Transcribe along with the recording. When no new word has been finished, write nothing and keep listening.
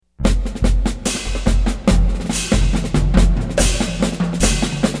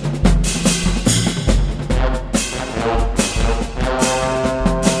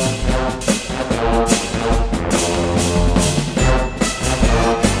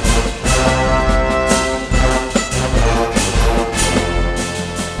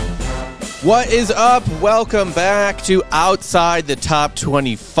What is up? Welcome back to Outside the Top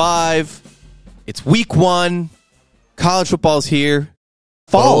 25. It's week one. College football's here.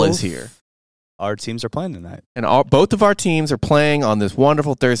 Fall is here. Our teams are playing tonight. And both of our teams are playing on this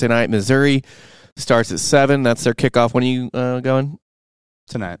wonderful Thursday night. Missouri starts at 7. That's their kickoff. When are you going?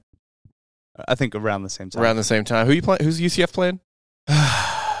 Tonight. I think around the same time. Around the same time. Who you playing? Who's UCF playing?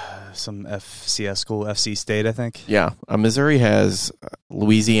 Some FCS school, FC State, I think. Yeah. Missouri has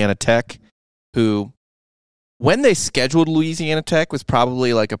Louisiana Tech, who, when they scheduled Louisiana Tech, was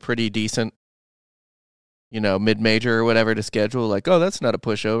probably like a pretty decent, mid-major or whatever to schedule. Like, oh, that's not a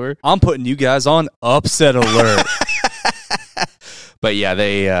pushover. I'm putting you guys on upset alert. But yeah,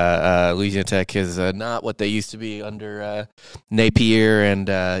 they Louisiana Tech is not what they used to be under Napier and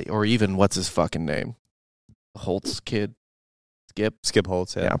or even what's his fucking name, Holtz kid, Skip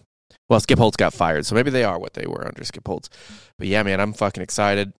Holtz. Yeah. Well, Skip Holtz got fired, so maybe they are what they were under Skip Holtz. But yeah, man, I'm fucking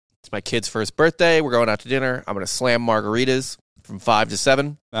excited. It's my kid's first birthday. We're going out to dinner. I'm gonna slam margaritas from 5 to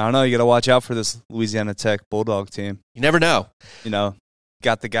 7. I don't know. You got to watch out for this Louisiana Tech Bulldog team. You never know.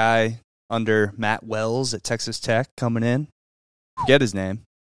 Got the guy under Matt Wells at Texas Tech coming in. Forget his name.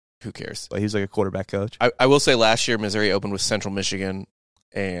 Who cares? But he was like a quarterback coach. I will say last year Missouri opened with Central Michigan,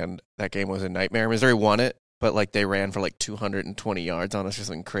 and that game was a nightmare. Missouri won it, but like they ran for like 220 yards on us or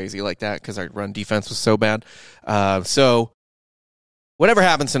something crazy like that because our run defense was so bad. So whatever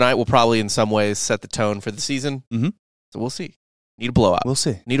happens tonight will probably in some ways set the tone for the season. Mm-hmm. So we'll see. Need a blowout. We'll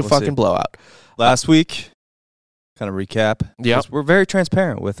see. Need a fucking blowout. Last week, kind of recap. Yeah. We're very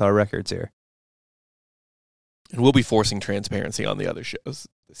transparent with our records here. And we'll be forcing transparency on the other shows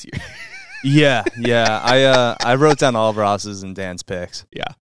this year. Yeah. I wrote down all of Ross's and Dan's picks.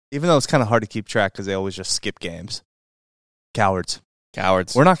 Yeah. Even though it's kind of hard to keep track because they always just skip games. Cowards.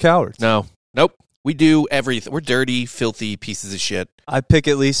 We're not cowards. No. Nope. We do everything. We're dirty, filthy pieces of shit. I pick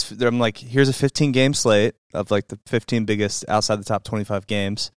at least, I'm like, here's a 15-game slate of like the 15 biggest outside the top 25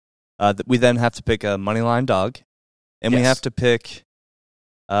 games. We then have to pick a money line dog. And we have to pick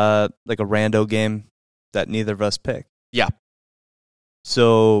like a rando game that neither of us pick. Yeah.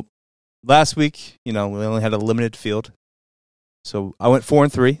 So last week, we only had a limited field. So I went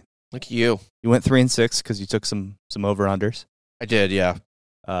 4-3. Look at you. You went 3-6 because you took some over-unders. I did, yeah.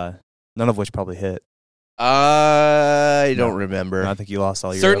 None of which probably hit. I don't remember. No, I think you lost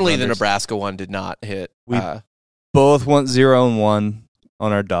all your Certainly the over-unders. Nebraska one did not hit. We both went 0-1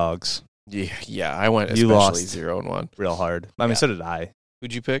 on our dogs. Yeah, I went You especially lost 0-1. Real hard. I mean, so did I.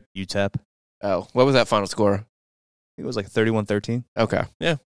 Who'd you pick? UTEP. Oh, what was that final score? I think it was like 31-13. Okay,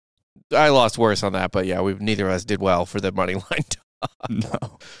 yeah. I lost worse on that, but yeah, neither of us did well for the money line dog.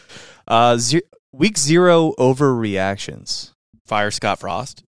 No. Week 0 overreactions. Fire Scott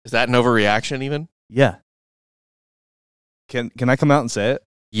Frost. Is that an overreaction even? Yeah. Can I come out and say it?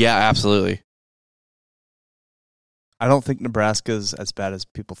 Yeah, absolutely. I don't think Nebraska's as bad as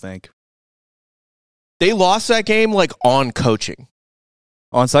people think. They lost that game like on coaching.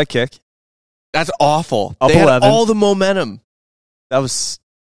 Onside kick. That's awful. Up they had 11. all the momentum. That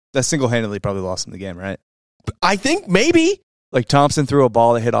single-handedly probably lost them the game, right? I think maybe. Like Thompson threw a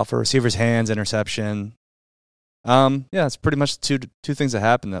ball that hit off a receiver's hands, interception. Yeah, it's pretty much two things that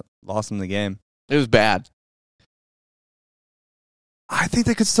happened that lost them the game. It was bad. I think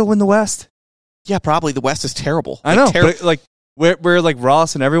they could still win the West. Yeah, probably. The West is terrible. I know, but like we're like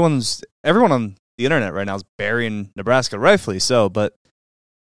Ross and everyone on the internet right now is burying Nebraska, rightfully so, but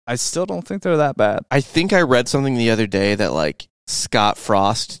I still don't think they're that bad. I think I read something the other day that like Scott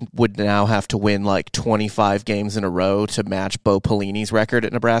Frost would now have to win like 25 games in a row to match Bo Pelini's record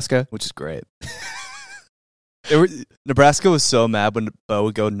at Nebraska, which is great. Nebraska was so mad when Bo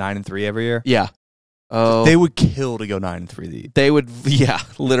would go 9-3 every year. Yeah. Oh, they would kill to go 9-3. They would,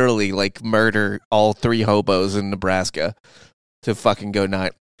 literally like murder all 3 hobos in Nebraska to fucking go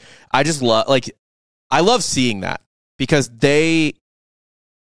 9. I just I love seeing that because they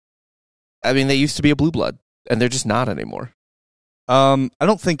used to be a blue blood and they're just not anymore. I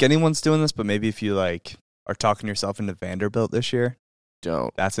don't think anyone's doing this, but maybe if you like are talking yourself into Vanderbilt this year,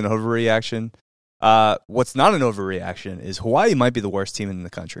 don't. That's an overreaction. What's not an overreaction is Hawaii might be the worst team in the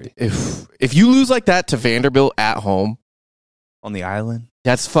country. If you lose like that to Vanderbilt at home on the island,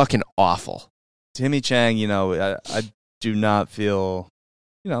 that's fucking awful. Timmy Chang, I do not feel,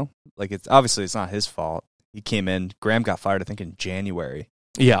 like it's not his fault. He came in. Graham got fired, I think, in January.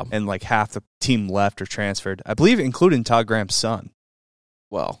 Yeah, and like half the team left or transferred, I believe, including Todd Graham's son.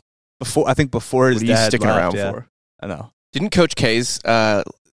 Well, before his dad what are you sticking left, around for? I know. Didn't Coach K's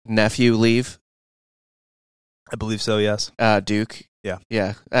nephew leave? I believe so, yes. Duke. Yeah.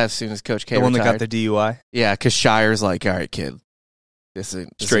 Yeah, as soon as Coach K the one retired. that got the DUI? Yeah, because Shire's like, all right, kid,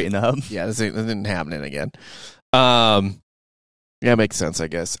 Straighten up. Yeah, this isn't happening again. Yeah, makes sense, I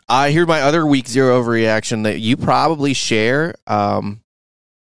guess. Here's my other week 0 overreaction that you probably share.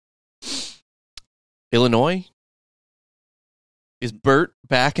 Illinois? Is Burt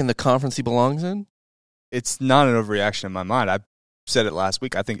back in the conference he belongs in? It's not an overreaction in my mind. I said it last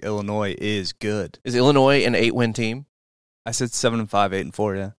week. I think Illinois is good. Is Illinois an 8-win team? I said 7-5,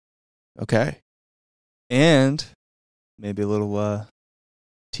 8-4, yeah. Okay. And maybe a little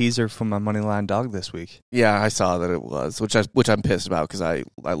teaser from my moneyline dog this week. Yeah, I saw that it was, which I'm pissed about because I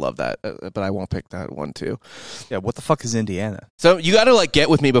love that, but I won't pick that one too. Yeah, what the fuck is Indiana? So you got to get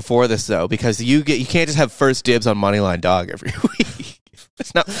with me before this though, because you can't just have first dibs on moneyline dog every week.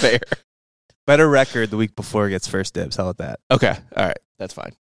 It's not fair. Better record the week before gets first dibs. How about that? Okay, all right, that's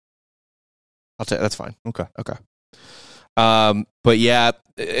fine. That's fine. Okay. But yeah,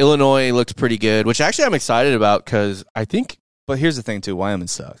 Illinois looked pretty good, which actually I'm excited about because I think. But here's the thing too: Wyoming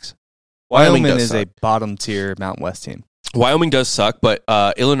sucks. Wyoming is suck. a bottom tier Mountain West team. Wyoming does suck, but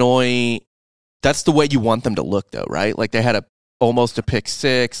Illinois, that's the way you want them to look, though, right? Like they had almost a pick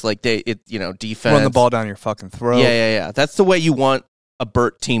six, like defense, run the ball down your fucking throat. Yeah. That's the way you want a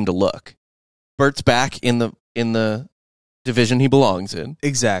Burt team to look. Burt's back in the division he belongs in.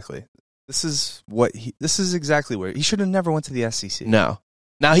 Exactly. This is exactly where he should have never went to the SEC. No.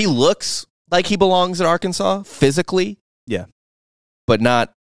 Now he looks like he belongs at Arkansas physically. Yeah. But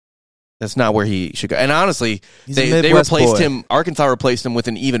that's not where he should go. And honestly, they Midwest replaced boy. him. Arkansas replaced him with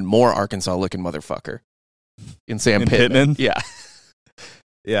an even more Arkansas looking motherfucker in Sam Pittman. Yeah.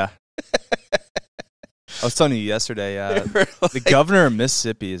 Yeah. I was telling you yesterday, the governor of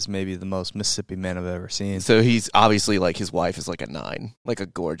Mississippi is maybe the most Mississippi man I've ever seen. So he's obviously his wife is like a 9, like a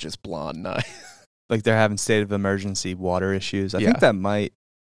gorgeous blonde 9. Like they're having state of emergency water issues. I think I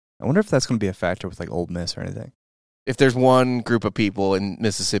wonder if that's going to be a factor with Ole Miss or anything. If there's one group of people in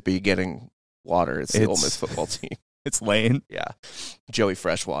Mississippi getting water, it's the Ole Miss football team. It's Lane. Yeah. Joey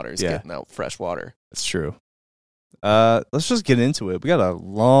Freshwater is getting out fresh water. That's true. Let's just get into it. We got a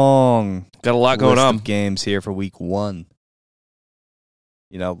lot going on. Of games here for week 1.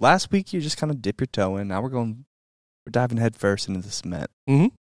 Last week you just kind of dip your toe in. Now we're diving head first into the cement.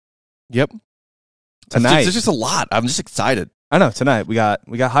 Mm-hmm. Yep. Tonight, there's just a lot. I'm just excited. I know. Tonight we got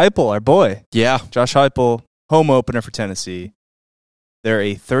Heupel, our boy. Yeah. Josh Heupel, home opener for Tennessee. They're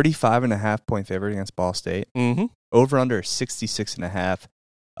a 35.5 point favorite against Ball State. Mm-hmm. Over under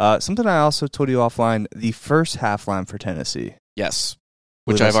 66.5. Something I also told you offline, the first half line for Tennessee. Yes.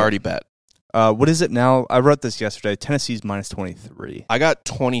 Which I've already bet. What is it now? I wrote this yesterday. Tennessee's minus 23. I got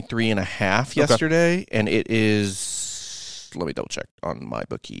 23.5 yesterday, and it is, let me double check on my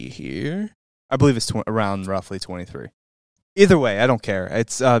bookie here. I believe it's around roughly 23. Either way, I don't care.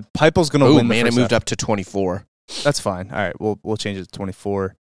 It's Heupel's going to win the first it moved half. up to 24. That's fine. All right, we'll change it to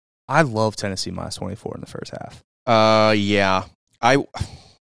 24. I love Tennessee minus 24 in the first half. Yeah.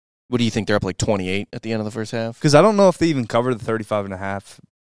 What do you think? They're up like 28 at the end of the first half? Because I don't know if they even cover the 35.5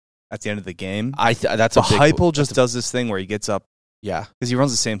 at the end of the game. That's but Heupel just does this thing where he gets up. Yeah. Because he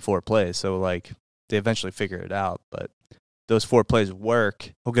runs the same 4 plays, so they eventually figure it out. But those 4 plays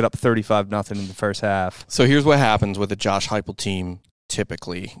work. He'll get up 35-0 in the first half. So here's what happens with a Josh Heupel team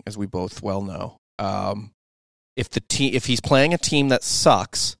typically, as we both well know. If he's playing a team that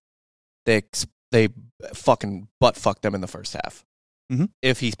sucks, they fucking butt fuck them in the first half. Mm-hmm.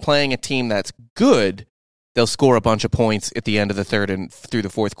 If he's playing a team that's good, they'll score a bunch of points at the end of the third and through the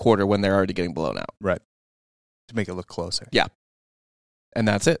fourth quarter when they're already getting blown out. Right. To make it look closer. Yeah. And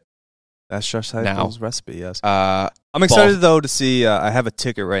that's it. That's Josh Heupel's recipe, yes. I'm excited, though, to see. I have a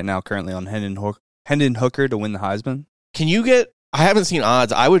ticket right now currently on Hendon Hooker to win the Heisman. Can you get... I haven't seen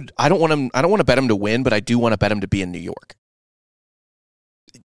odds. I don't want to bet him to win, but I do want to bet him to be in New York.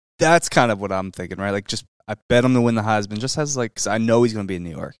 That's kind of what I'm thinking, right? I bet him to win the Heisman just as because I know he's going to be in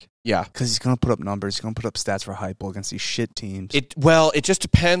New York. Yeah, because he's going to put up numbers. He's going to put up stats for Heupel against these shit teams. It just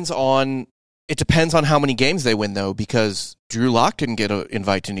depends on how many games they win though, because Drew Lock didn't get an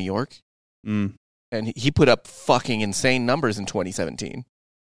invite to New York, and he put up fucking insane numbers in 2017.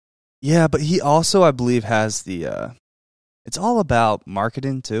 Yeah, but he also, I believe, has the. It's all about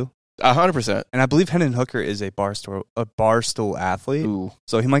marketing too. 100%. And I believe Hendon Hooker is a barstool athlete. Ooh.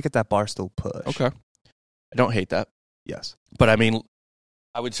 So he might get that barstool push. Okay. I don't hate that. Yes. But I mean,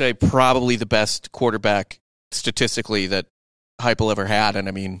 I would say probably the best quarterback statistically that Heupel ever had. And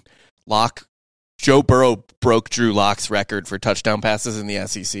I mean, Joe Burrow broke Drew Lock's record for touchdown passes in the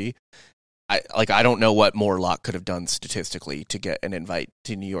SEC. I don't know what more Lock could have done statistically to get an invite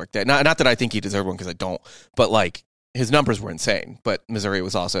to New York. Not that I think he deserved one, because I don't. But his numbers were insane, but Missouri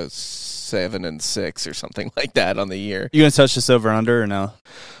was also 7-6 or something like that on the year. You gonna touch this over under or no?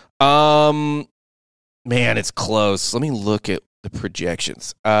 Man, it's close. Let me look at the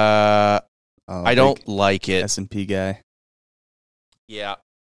projections. I don't like it. S&P guy. Yeah.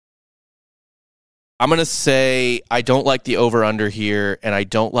 I'm going to say I don't like the over-under here, and I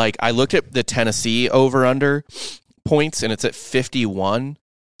looked at the Tennessee over-under points, and it's at 51.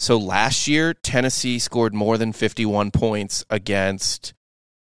 So last year, Tennessee scored more than 51 points against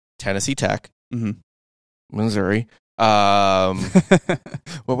Tennessee Tech, Missouri. What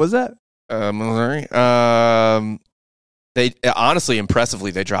was that? Missouri. They honestly,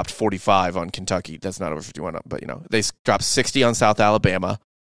 impressively, they dropped 45 on Kentucky. That's not over 51, but they dropped 60 on South Alabama,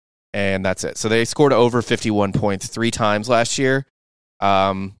 and that's it. So they scored over 51 points 3 times last year.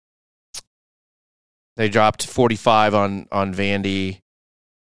 They dropped 45 on Vandy.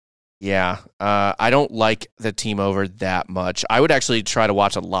 Yeah, I don't like the team over that much. I would actually try to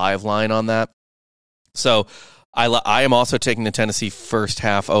watch a live line on that. So I am also taking the Tennessee first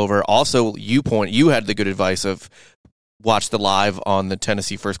half over. Also, you had the good advice of watch the live on the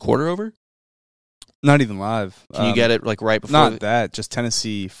Tennessee first quarter over. Not even live. Can you get it like right before? Not that, just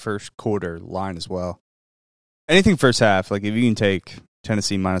Tennessee first quarter line as well. Anything first half, like if you can take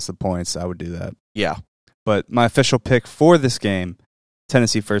Tennessee minus the points, I would do that. Yeah. But my official pick for this game,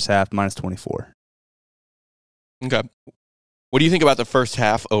 Tennessee first half minus 24. Okay. What do you think about the first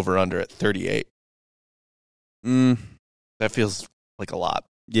half over under at 38? That feels like a lot.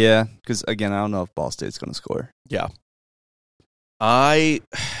 Yeah, because again, I don't know if Ball State's going to score. Yeah.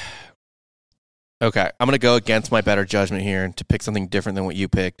 Okay, I'm going to go against my better judgment here and to pick something different than what you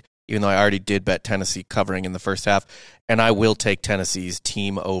picked, even though I already did bet Tennessee covering in the first half, and I will take Tennessee's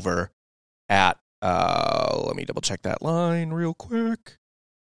team over at, let me double check that line real quick,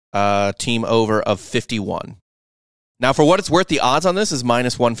 team over of 51. Now, for what it's worth, the odds on this is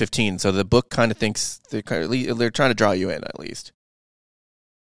minus 115, so the book kind of thinks they're trying to draw you in at least.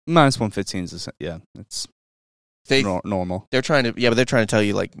 Minus 115 is, it's normal. They're trying to tell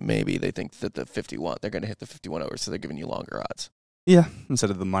you like maybe they think that the 51, they're going to hit the 51 over, so they're giving you longer odds. Yeah,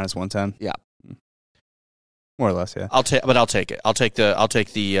 instead of the minus 110. Yeah, more or less. Yeah, I'll take it. I'll take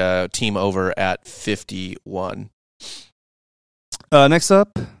the team over at 51. Next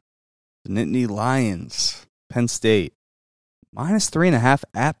up, the Nittany Lions, Penn State, minus 3.5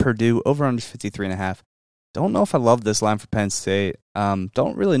 at Purdue, over under 53.5. Don't know if I love this line for Penn State.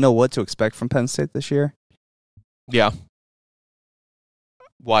 Don't really know what to expect from Penn State this year. Yeah.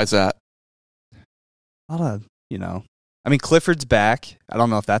 Why is that? A lot of, I mean, Clifford's back. I don't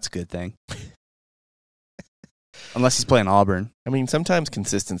know if that's a good thing. Unless he's playing Auburn. I mean, sometimes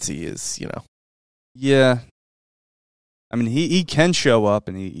consistency is, Yeah. I mean, he can show up,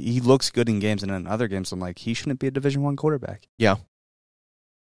 and he looks good in games, and in other games, I'm like, he shouldn't be a Division I quarterback. Yeah.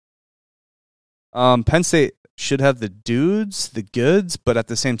 Penn State should have the goods, but at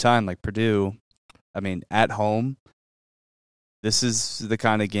the same time, like Purdue, I mean, at home, this is the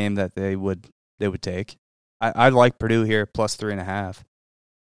kind of game that they would take. I like Purdue here, plus 3.5.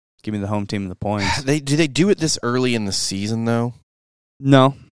 Give me the home team and the points. Do they do it this early in the season, though?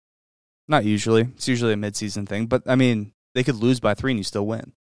 No, not usually. It's usually a midseason thing. But, I mean, they could lose by 3 and you still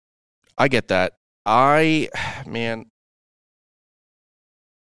win. I get that.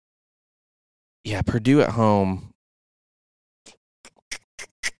 Yeah, Purdue at home.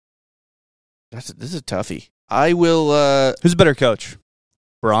 This is a toughie. I will... Who's a better coach?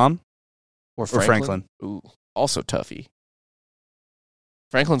 Braum or Franklin? Ooh, also toughie.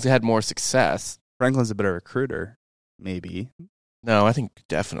 Franklin's had more success. Franklin's a better recruiter, maybe. No, I think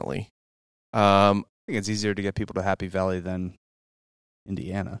definitely. I think it's easier to get people to Happy Valley than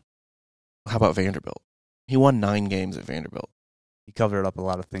Indiana. How about Vanderbilt? He won 9 games at Vanderbilt. He covered up a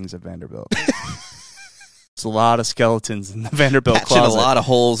lot of things at Vanderbilt. There's a lot of skeletons in the Vanderbilt Patching closet. A lot of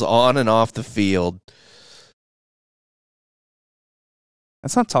holes on and off the field.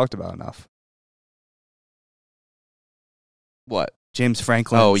 That's not talked about enough. What? James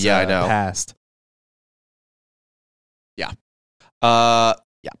Franklin. Oh, yeah, I know. Past. Yeah.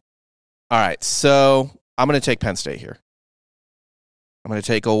 Yeah. All right, so I'm going to take Penn State here. I'm going to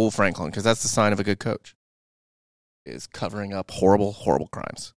take old Franklin because that's the sign of a good coach. Is covering up horrible, horrible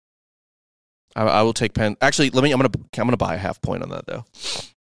crimes. I will take Penn. Actually, I'm going to buy a half point on that though.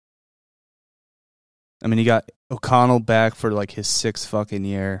 I mean, you got O'Connell back for like his 6th fucking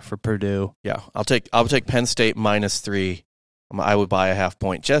year for Purdue. Yeah, I'll take Penn State minus 3. I would buy a half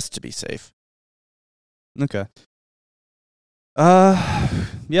point just to be safe. Okay.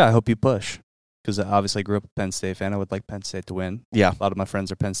 Yeah, I hope you push. because I obviously grew up a Penn State fan. I would like Penn State to win. Yeah. A lot of my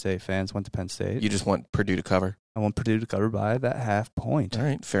friends are Penn State fans, went to Penn State. You just want Purdue to cover. I want Purdue to cover by that half point. All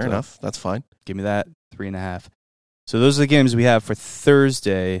right, fair enough. That's fine. Give me that 3.5. So those are the games we have for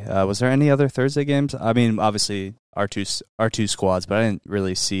Thursday. Was there any other Thursday games? I mean, obviously our two squads, but I didn't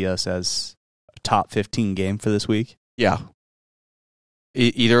really see us as a top 15 game for this week. Yeah.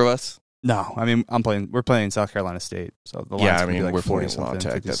 Either of us? No, I mean we're playing South Carolina State, so the line's gonna be like we're 40 playing La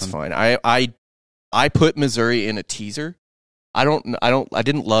something, Tech. That's 50 fine. I put Missouri in a teaser. I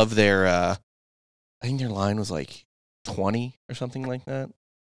didn't love their. I think their line was like 20 or something like that,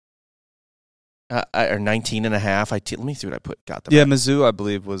 or 19.5. Let me see what I got them. Yeah, at. Mizzou, I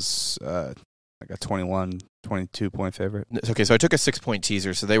believe, was like a 22 point favorite. Okay, so I took a 6-point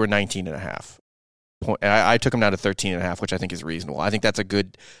teaser, so they were 19.5. I took them down to 13.5, which I think is reasonable. I think that's a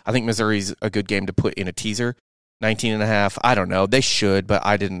good. I think Missouri's a good game to put in a teaser. 19.5. I don't know. They should, but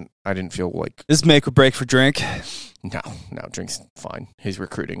I didn't feel like This make or break for Drink. no. Drink's fine. He's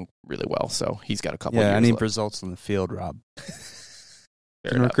recruiting really well, so he's got a couple. Yeah, years I need left. results on the field, Rob. Fair You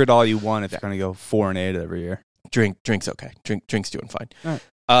can enough. recruit all you want if you're going to go 4-8 every year. Drink's okay. Drink's doing fine.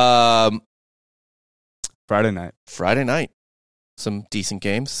 All Friday night, some decent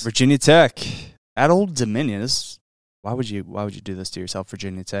games. Virginia Tech at Old Dominion. Why would you do this to yourself,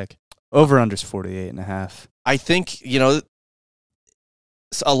 Virginia Tech? Over unders 48.5. I think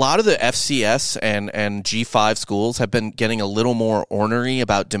a lot of the FCS and G5 schools have been getting a little more ornery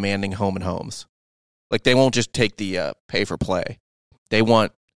about demanding home and homes. Like they won't just take the pay for play. They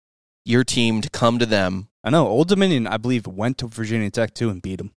want your team to come to them. I know Old Dominion, I believe, went to Virginia Tech too and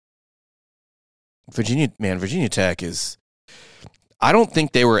beat them. Virginia Tech is. I don't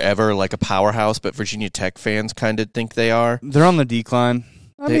think they were ever like a powerhouse, but Virginia Tech fans kind of think they are. They're on the decline.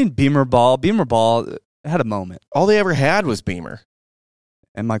 I mean, Beamer Ball had a moment. All they ever had was Beamer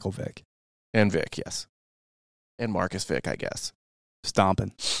And Michael Vick. and Vic, yes, and Marcus Vick, I guess.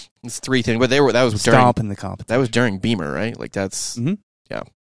 Stomping. It's 3 things, but that was during Stomping the competition. that was during Beamer, right? Like that's yeah.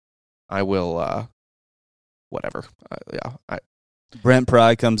 I will whatever. Brent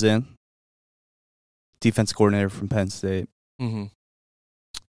Pry comes in. Defense coordinator from Penn State. Mm-hmm.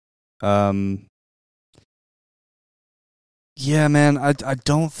 Yeah, man, I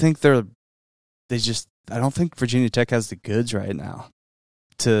don't think I don't think Virginia Tech has the goods right now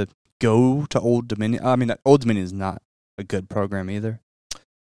to go to Old Dominion. I mean, Old Dominion is not a good program either.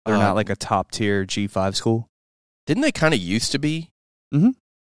 They're not like a top tier G5 school. Didn't they kind of used to be? Mm-hmm.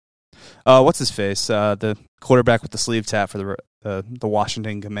 What's his face? The quarterback with the sleeve tap for the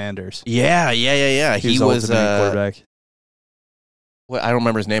Washington Commanders. Yeah. He was quarterback. I don't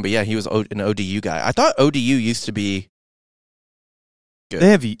remember his name, but yeah, he was an ODU guy. I thought ODU used to be good.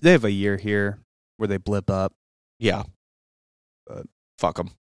 They have a year here where they blip up. Yeah. Fuck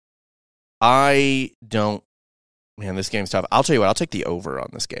them. I don't. Man, this game's tough. I'll tell you what. I'll take the over on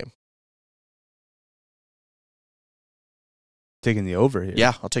this game. Taking the over here.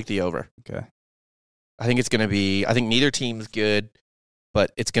 Yeah, I'll take the over. Okay. I think it's going to be. I think neither team's good,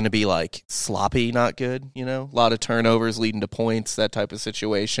 but it's going to be like sloppy, not good. You know, a lot of turnovers leading to points, that type of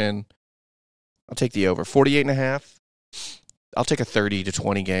situation. I'll take the over. 48.5. I'll take a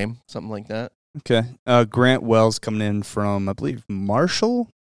 30-20 game, something like that. Okay. Grant Wells coming in from, I believe, Marshall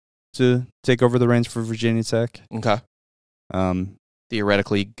to take over the reins for Virginia Tech. Okay.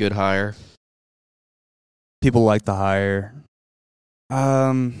 Theoretically, good hire. People like the hire.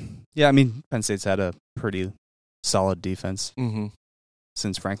 Yeah, I mean, Penn State's had a pretty solid defense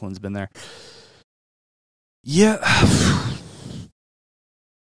since Franklin's been there. Yeah.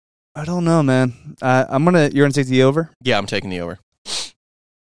 I don't know, man. You're gonna take the over? Yeah, I'm taking the over.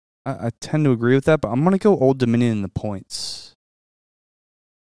 I tend to agree with that, but I'm gonna go Old Dominion in the points.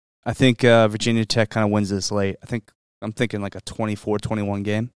 I think Virginia Tech kind of wins this late. I'm thinking like a 24-21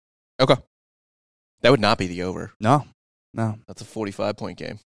 game. Okay. That would not be the over. No. That's a 45-point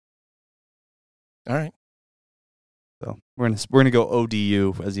game. All right. So we're gonna go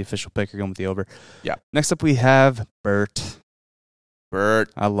ODU as the official pick. You're going with the over. Yeah. Next up we have Burt.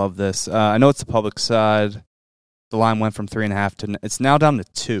 I love this. I know it's the public side. The line went from 3.5 to it's now down to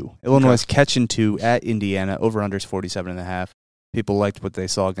 2. Illinois is catching 2 at Indiana. Over unders 47.5. People liked what they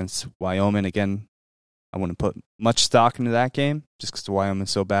saw against Wyoming. Again, I wouldn't put much stock into that game just because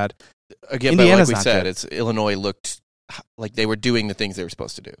Wyoming's so bad. Again, Indiana's but like we said, good. it's Illinois looked like they were doing the things they were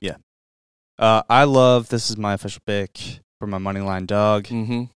supposed to do. Yeah. I love this is my official pick for my money line dog.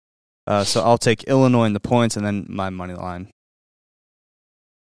 Mm-hmm. So I'll take Illinois in the points and then my money line.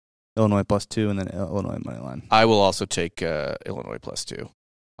 Illinois +2 and then Illinois money line. I will also take Illinois +2.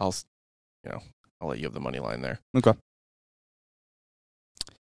 I'll let you have the money line there. Okay.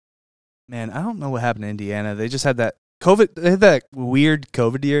 Man, I don't know what happened to Indiana. They just had that COVID. They had that weird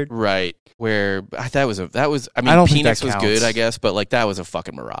COVID year. Right. Where that was. I mean, I don't think Penix that was counts. good, I guess, but like that was a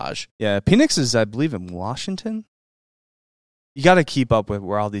fucking mirage. Yeah, Penix is, I believe, in Washington. You got to keep up with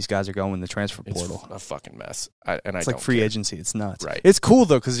where all these guys are going in the transfer portal. It's a fucking mess. It's like free agency. It's nuts. Right. It's cool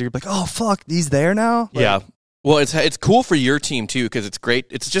though because you're like, oh fuck, he's there now. Like, Yeah. Well, it's cool for your team too because it's great.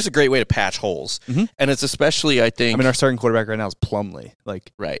 It's just a great way to patch holes, Mhm. and it's especially, I think. I mean, our starting quarterback right now is Plumlee.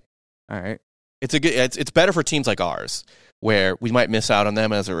 Like, right. all right. It's it's better for teams like ours where we might miss out on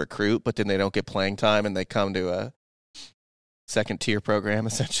them as a recruit, but then they don't get playing time and they come to a second tier program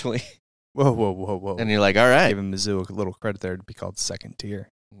essentially. Whoa. And you're like, all right. Give him Mizzou a little credit there to be called second tier.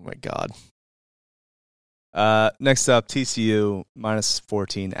 Oh my God. Next up, TCU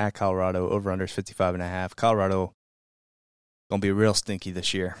 -14 at Colorado. Over under 55.5. Colorado gonna be real stinky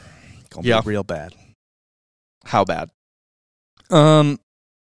this year. Gonna be real bad. How bad?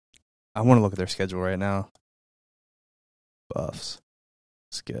 I want to look at their schedule right now. Buffs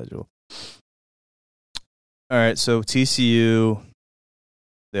schedule. All right, so TCU.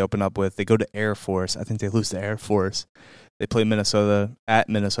 They open up with, they go to Air Force. I think they lose to Air Force. They play Minnesota at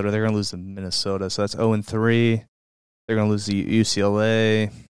Minnesota. They're going to lose to Minnesota. So that's 0-3. They're going to lose to UCLA.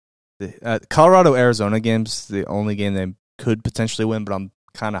 The Colorado-Arizona game's the only game they could potentially win, but I'm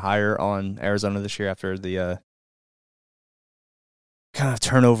kind of higher on Arizona this year after the kind of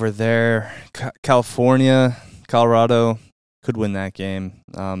turnover there. California, Colorado could win that game.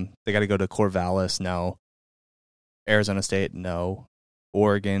 They got to go to Corvallis. No. Arizona State, no.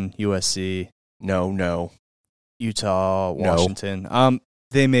 Oregon, USC, No. Utah, No. Washington.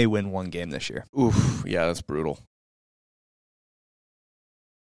 They may win one game this year. Oof. Yeah, that's brutal.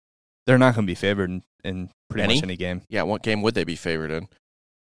 They're not going to be favored in pretty Any? much any game. Yeah, what game would they be favored in?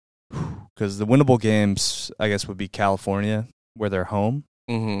 Because the winnable games, I guess, would be California, where they're home,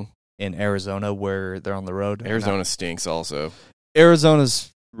 Mm-hmm. and Arizona, where they're on the road. Arizona stinks also.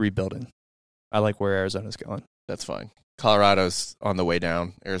 Arizona's rebuilding. I like where Arizona's going. That's fine. Colorado's on the way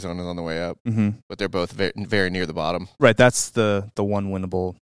down. Arizona's on the way up. Mm-hmm. But they're both very, very near the bottom. Right, that's the one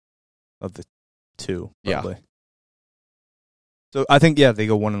winnable of the two, probably. Yeah. So I think, they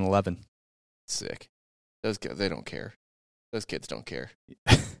go 1-11. Sick. Those guys, they don't care. Those kids don't care.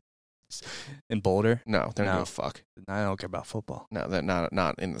 In Boulder? No, they're No. not gonna fuck. I don't care about football. No, they're not in the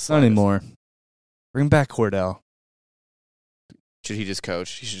Not slightest. anymore. Bring back Cordell. Should he just coach?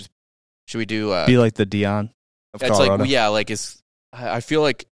 Should we do? Be like the Dion of It's Colorado. like I feel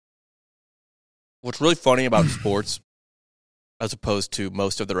like what's really funny about sports, as opposed to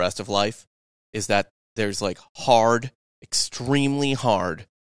most of the rest of life, is that there's like hard, extremely hard,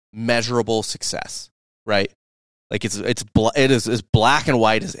 measurable success, right? Like it is as black and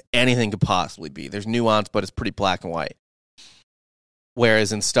white as anything could possibly be. There's nuance, but it's pretty black and white.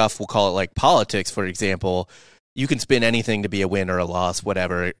 Whereas in stuff, we'll call it like politics, for example, you can spin anything to be a win or a loss,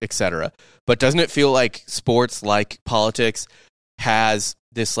 whatever, etc. But doesn't it feel like sports, like politics, has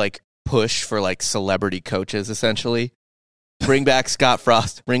this like push for like celebrity coaches, essentially? Bring back Scott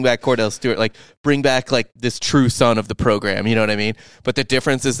Frost, bring back Cordell Stewart, like bring back like this true son of the program, you know what I mean? But the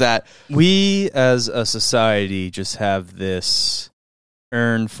difference is that we as a society just have this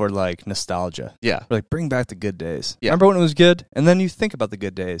urn for like nostalgia. yeah, We're like, bring back the good days. Yeah. Remember when it was good? And then you think about the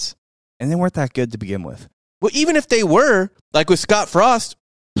good days. And they weren't that good to begin with. well, even if they were, like with Scott Frost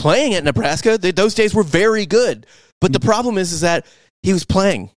playing at Nebraska, those days were very good. But the problem is that he was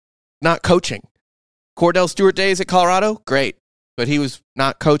playing, not coaching. Cordell Stewart days at Colorado, great. But he was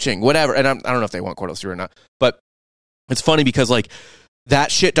not coaching, whatever. And I don't know if they want Cordell Stewart or not. But it's funny because like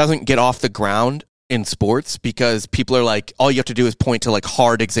that shit doesn't get off the ground in sports because people are like, all you have to do is point to like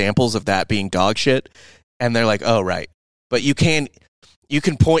hard examples of that being dog shit. And they're like, oh, right. But you can't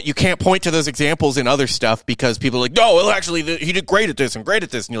point to those examples in other stuff because people are like, no, well, actually, he did great at this and great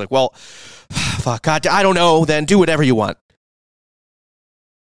at this. And you're like, well, fuck, God, I don't know. Then do whatever you want.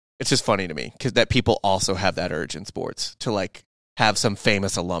 It's just funny to me because that people also have that urge in sports to like have some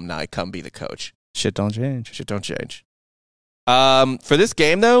famous alumni come be the coach. Shit don't change. Shit don't change. For this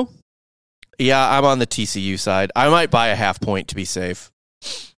game, though, yeah, I'm on the TCU side. I might buy a half point to be safe.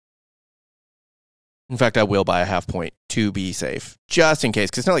 In fact, I will buy a half point to be safe, just in case,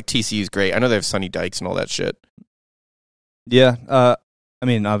 because it's not like TCU's great. I know they have Sonny Dykes and all that shit. Yeah. I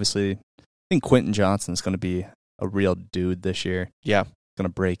mean, obviously, I think Quentin Johnson's going to be a real dude this year. Yeah. Going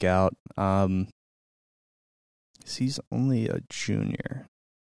to break out. He's only a junior,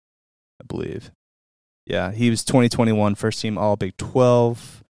 I believe. Yeah, he was 2021 first team All Big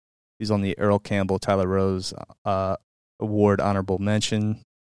 12. He's on the Earl Campbell, Tyler Rose Award honorable mention.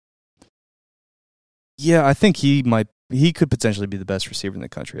 Yeah, I think he might he could potentially be the best receiver in the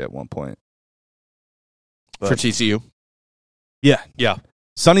country at one point. But, for TCU. Yeah. Yeah.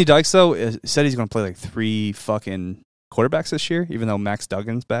 Sonny Dykes, though, said he's going to play like 3 fucking quarterbacks this year, even though Max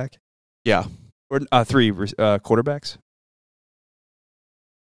Duggan's back. Yeah. Or 3 quarterbacks.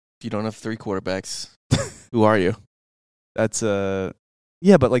 If you don't have 3 quarterbacks, who are you? That's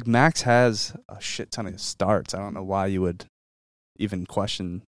yeah, but like Max has a shit ton of starts. I don't know why you would even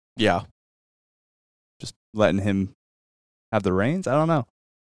question Yeah. just letting him have the reins. I don't know.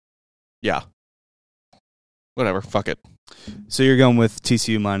 Yeah. Whatever. Fuck it. So you're going with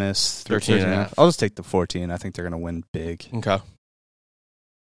TCU minus 13.5. I'll just take the 14. I think they're going to win big. Okay.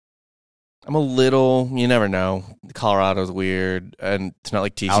 I'm a little, you never know. Colorado's weird, and it's not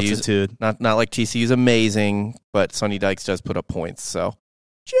like TCU's Altitude. not like TCU's amazing, but Sonny Dykes does put up points, so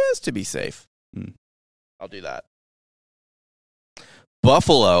just to be safe, I'll do that.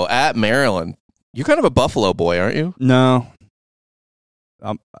 Buffalo at Maryland. You're kind of a Buffalo boy, aren't you? No.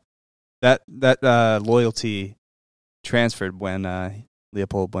 That loyalty transferred when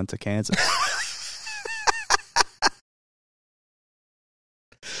Leopold went to Kansas.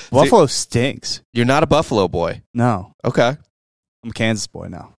 Buffalo stinks. You're not a Buffalo boy. No. Okay. I'm a Kansas boy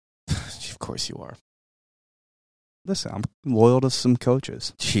now. Of course you are. Listen, I'm loyal to some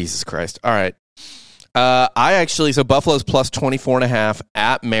coaches. Jesus Christ. All right. So Buffalo's plus 24.5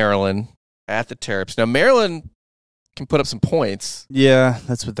 at Maryland, at the Terps. Now, Maryland can put up some points. Yeah,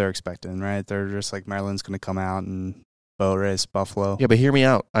 that's what they're expecting, right? They're just like, Maryland's going to come out and boat race Buffalo. Yeah, but hear me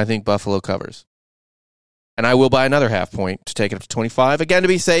out. I think Buffalo covers. And I will buy another half point to take it up to 25, again, to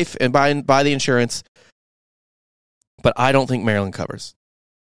be safe and buy the insurance. But I don't think Maryland covers.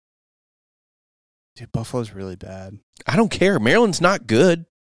 Dude, Buffalo's really bad. I don't care. Maryland's not good.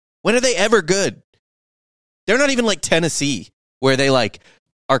 When are they ever good? They're not even like Tennessee, where they like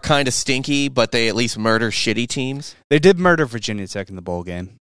are kind of stinky, but they at least murder shitty teams. They did murder Virginia Tech in the bowl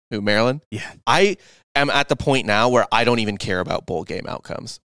game. Who, Maryland? Yeah. I am at the point now where I don't even care about bowl game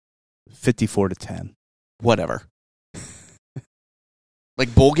outcomes. 54-10. Whatever.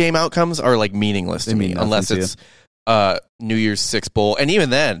 Like, bowl game outcomes are like meaningless to me unless it's New Year's Six bowl. And even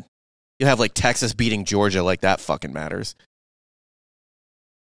then, you have like Texas beating Georgia, like that fucking matters.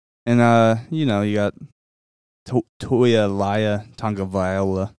 And, you got Tuilaia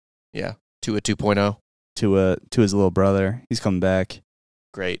Tagovailoa. Yeah, Tua 2.0. To his little brother. He's coming back.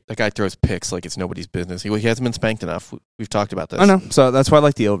 Great. That guy throws picks like it's nobody's business. He hasn't been spanked enough. We've talked about this. I know. So that's why I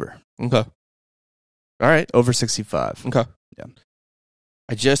like the over. Okay. All right. Over 65. Okay. Yeah.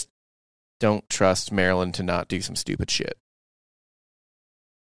 I just don't trust Maryland to not do some stupid shit.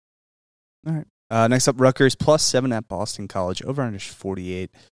 All right. Next up, Rutgers plus 7 at Boston College. Over under 48.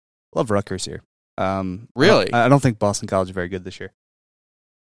 Love Rutgers here. Really? I don't think Boston College is very good this year.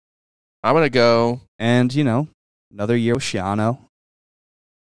 I'm going to go. And, another year with Shiano.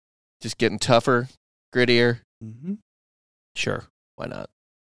 Just getting tougher, grittier. Mm-hmm. Sure. Why not?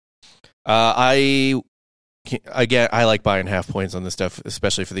 I like buying half points on this stuff,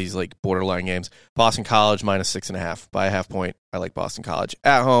 especially for these like borderline games. Boston College minus 6.5. Buy a half point. I like Boston College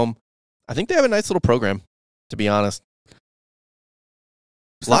at home. I think they have a nice little program, to be honest.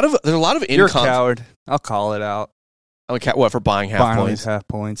 There's a lot of You're a coward. I'll call it out. What, for buying half points? Half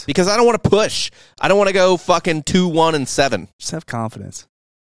points. Because I don't want to push. I don't want to go fucking 2-1-7. Just have confidence.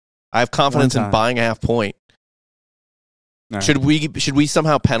 I have confidence in buying a half point. Right. Should we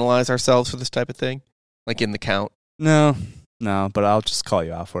somehow penalize ourselves for this type of thing? Like in the count? No, but I'll just call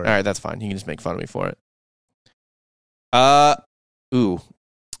you out for it. All right, that's fine. You can just make fun of me for it.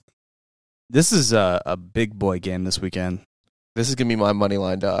 This is a big boy game this weekend. This is going to be my money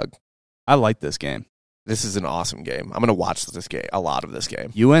line dog. I like this game. This is an awesome game. I'm going to watch this game, a lot of this game.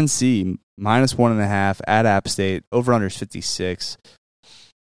 UNC minus 1.5 at App State. Over under is 56.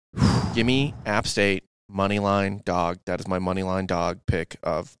 Give me App State money line dog. That is my money line dog pick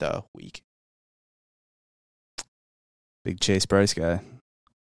of the week. Big Chase Bryce guy.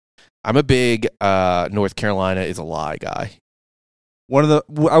 I'm a big North Carolina is a lie guy.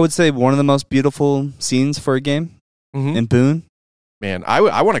 I would say one of the most beautiful scenes for a game in Boone. Man, I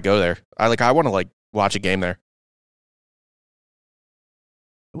want to go there. I want to watch a game there.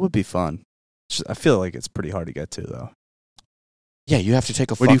 It would be fun. I feel like it's pretty hard to get to though. Yeah, you have to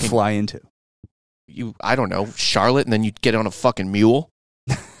take Where do you fly into? I don't know, Charlotte, and then you get on a fucking mule.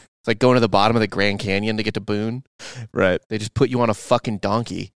 It's like going to the bottom of the Grand Canyon to get to Boone. Right. They just put you on a fucking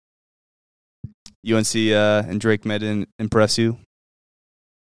donkey. UNC and Drake Med didn't impress you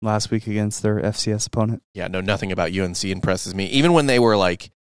last week against their FCS opponent? Yeah, no, nothing about UNC impresses me. Even when they were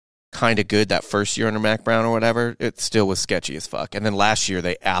kind of good that first year under Mac Brown or whatever, it still was sketchy as fuck. And then last year,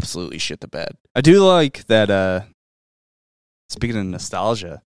 they absolutely shit the bed. I do like that speaking of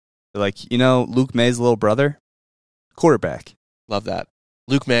nostalgia, like, Luke May's little brother, quarterback. Love that.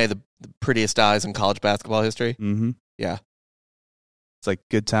 Luke May, the prettiest eyes in college basketball history. Mm-hmm. Yeah. It's like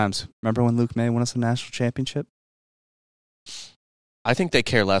good times. Remember when Luke May won us a national championship? I think they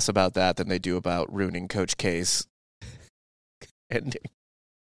care less about that than they do about ruining Coach K's ending.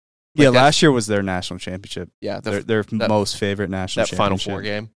 Yeah, last year was their national championship. Yeah, their most favorite national championship. That Final Four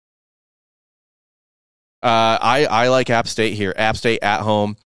game. I like App State here. App State at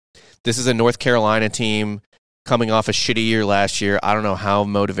home. This is a North Carolina team coming off a shitty year last year. I don't know how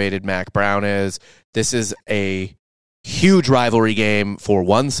motivated Mac Brown is. This is a huge rivalry game for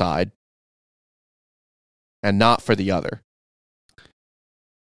one side and not for the other.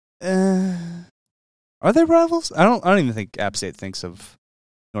 Are they rivals? I don't even think App State thinks of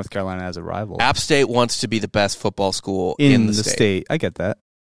North Carolina as a rival. App State wants to be the best football school in the state. I get that.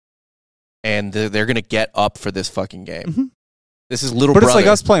 And they're going to get up for this fucking game. Mm-hmm. This is little brother. But it's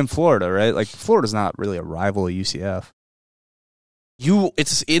like us playing Florida, right? Like, Florida's not really a rival of UCF.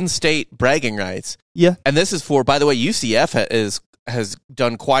 It's in-state bragging rights. Yeah. And this is for, by the way, UCF has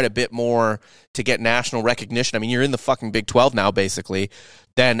done quite a bit more to get national recognition. I mean, you're in the fucking Big 12 now, basically,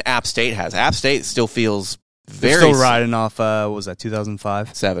 than App State has. App State still feels very... They're still riding off, what was that,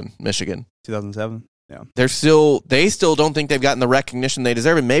 2005? 7, Michigan. 2007? Yeah. They still don't think they've gotten the recognition they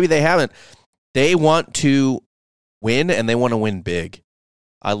deserve, and maybe they haven't. They want to win, and they want to win big.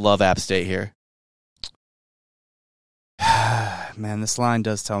 I love App State here. Man, this line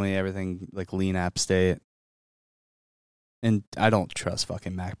does tell me everything, like lean App State. And I don't trust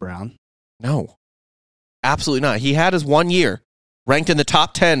fucking Mac Brown. No. Absolutely not. He had his 1 year. Ranked in the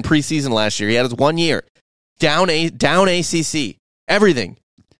top 10 preseason last year. He had his 1 year. Down ACC. Everything.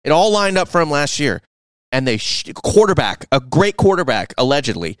 It all lined up for him last year. And they quarterback, a great quarterback,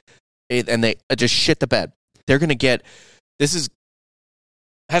 allegedly. And they just shit the bed. They're going to get...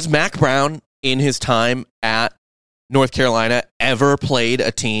 Has Mac Brown, in his time at North Carolina, ever played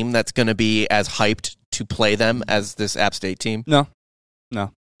a team that's going to be as hyped to play them as this App State team? No.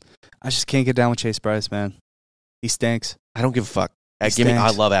 I just can't get down with Chase Bryce, man. He stinks. I don't give a fuck. I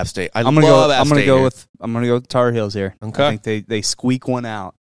love App State. I'm gonna go with Tar Heels here. Okay. I think they squeak one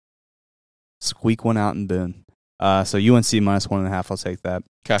out. Squeak one out in Boone. So UNC minus 1.5. I'll take that.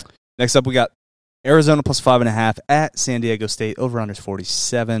 Okay. Next up, we got Arizona plus 5.5 at San Diego State. Over under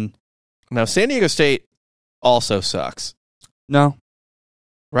 47. Now San Diego State also sucks. No.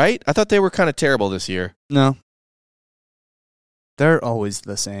 Right? I thought they were kind of terrible this year. No. They're always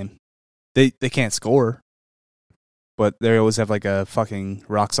the same. They can't score, but they always have like a fucking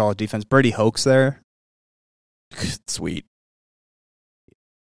rock solid defense. Brady Hoke's there. Sweet.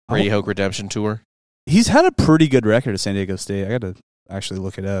 Brady Hoke redemption tour. He's had a pretty good record at San Diego State. I got to actually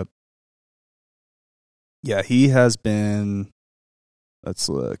look it up. Yeah, he has been, let's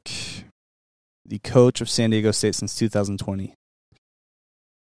look, the coach of San Diego State since 2020.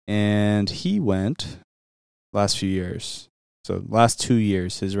 And he went last few years. So last 2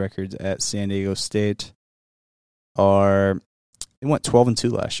 years, his records at San Diego State they went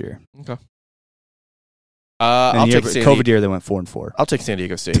 12-2 last year. Okay. I'll take COVID year, they went 4-4. I'll take San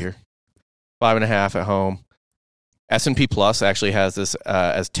Diego State here. 5.5 at home. S&P Plus actually has this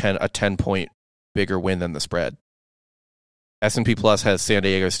as a 10-point bigger win than the spread. S&P Plus has San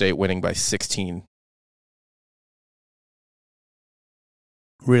Diego State winning by 16.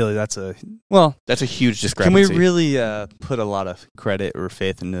 Really, that's a huge discrepancy. Can we really put a lot of credit or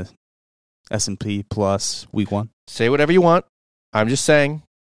faith in the S&P Plus week 1? Say whatever you want. I'm just saying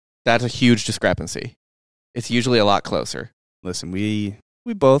that's a huge discrepancy. It's usually a lot closer. Listen, we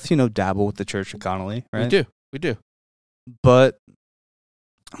both, dabble with the Church of Connolly, right? We do. But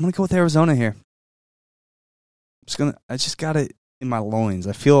I'm going to go with Arizona here. I just got it in my loins.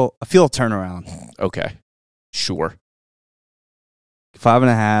 I feel a turnaround. Okay. Sure.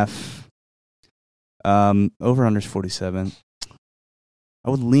 5.5. Over under 47. I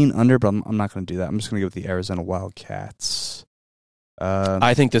would lean under, but I'm not going to do that. I'm just going to go with the Arizona Wildcats.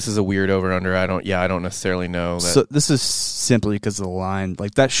 I think this is a weird over under. I don't necessarily know that. So this is simply because of the line.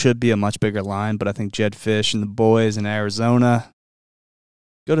 Like, that should be a much bigger line, but I think Jed Fish and the boys in Arizona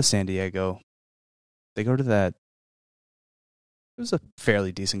go to San Diego. They go to that. It was a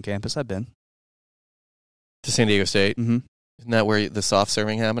fairly decent campus. I've been to San Diego State. Mm-hmm. Isn't that where the soft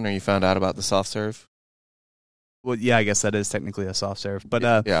serving happened, or you found out about the soft serve? Well, yeah, I guess that is technically a soft serve, but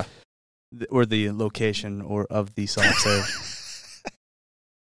yeah, or the location of the soft serve.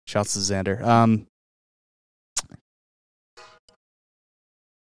 Shouts to Xander.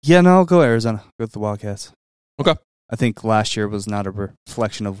 Yeah, no, I'll go Arizona. Go with the Wildcats. Okay. I think last year was not a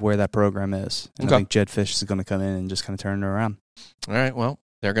reflection of where that program is, and I think Jed Fish is going to come in and just kind of turn it around. All right, well,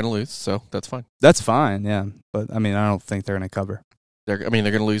 they're going to lose, so that's fine. That's fine, yeah. But, I mean, I don't think they're going to cover. They're going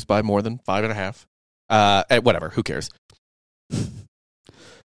to lose by more than 5.5. Whatever, who cares?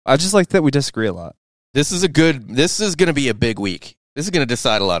 I just like that we disagree a lot. This is going to be a big week. This is going to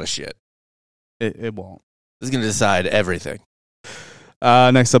decide a lot of shit. It won't. This is going to decide everything.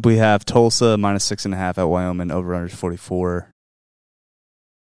 Next up, we have Tulsa -6.5 at Wyoming, over-under 44.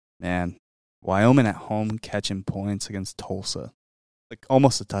 Man, Wyoming at home catching points against Tulsa. Like,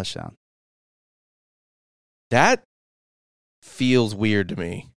 almost a touchdown. That feels weird to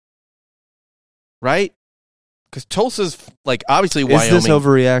me. Right? Because Tulsa's, like, obviously Wyoming. Is this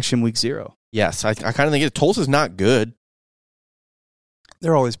overreaction week 0? Yes, I kind of think it. Tulsa's not good.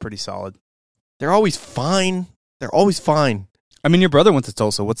 They're always pretty solid. They're always fine. I mean, your brother went to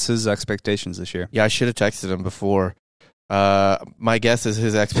Tulsa. What's his expectations this year? Yeah, I should have texted him before. My guess is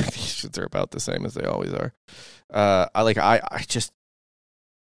his expectations are about the same as they always are. I just,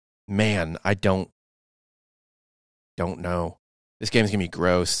 man, I don't know. This game's gonna be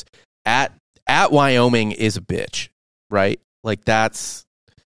gross. At Wyoming is a bitch, right? Like that's,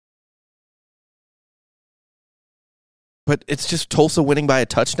 but it's just Tulsa winning by a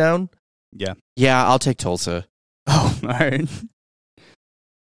touchdown. Yeah, I'll take Tulsa. Oh, all right.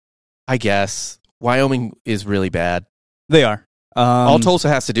 I guess Wyoming is really bad. They are. All Tulsa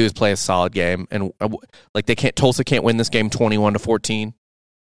has to do is play a solid game, and like Tulsa can't win this game 21-14.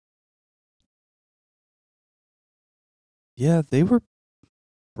 Yeah, they were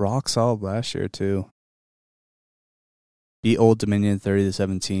rock solid last year too. Beat Old Dominion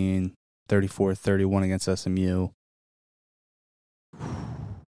 30-17, 34-31 against SMU.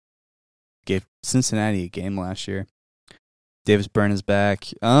 Gave Cincinnati a game last year. Davis Byrne is back.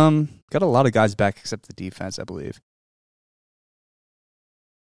 Got a lot of guys back except the defense, I believe.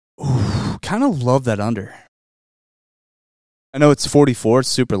 Kind of love that under. I know it's 44, it's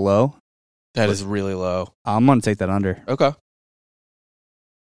super low. That is really low. I'm going to take that under. Okay.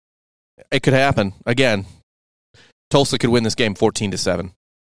 It could happen. Again, Tulsa could win this game 14-7.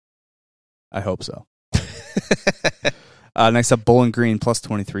 I hope so. Next up, Bowling Green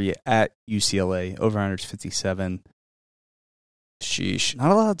 +23 at UCLA. Over-unders 57. Sheesh.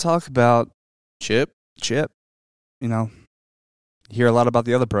 Not a lot to talk about. Chip. You know, hear a lot about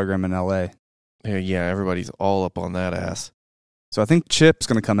the other program in LA. Yeah, everybody's all up on that ass. So I think Chip's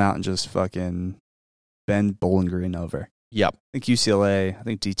going to come out and just fucking bend Bowling Green over. Yep. I think UCLA, I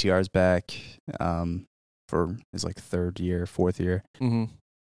think DTR's back for his like 4th year. Mm-hmm.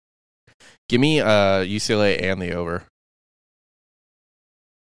 Give me UCLA and the over.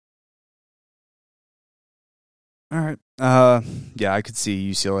 All right. Yeah, I could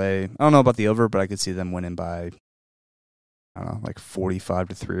see UCLA. I don't know about the over, but I could see them winning by, I don't know, like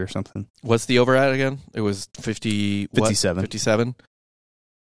 45-3 or something. What's the over at again? It was 57. 57?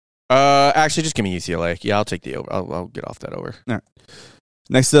 Actually, just give me UCLA. Yeah, I'll take the over. I'll get off that over. All right.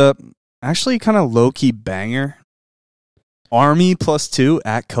 Next up, actually kind of low-key banger. Army +2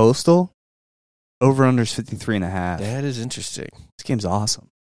 at Coastal. Over-unders 53.5. That is interesting. This game's awesome.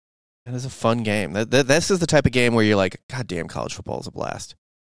 That is a fun game. This is the type of game where you're like, God damn, college football is a blast.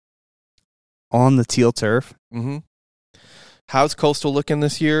 On the teal turf. Mm-hmm. How's Coastal looking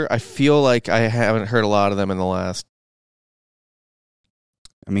this year? I feel like I haven't heard a lot of them in the last.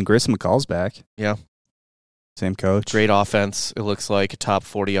 I mean, Grayson McCall's back. Yeah. Same coach. Great offense. It looks like a top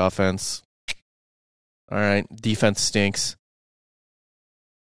 40 offense. All right. Defense stinks.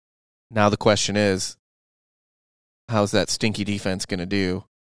 Now the question is, how's that stinky defense going to do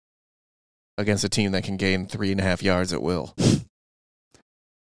against a team that can gain 3.5 yards at will?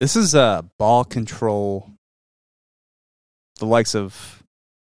 This is ball control. The likes of,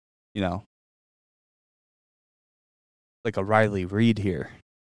 you know, like a Riley Reed here.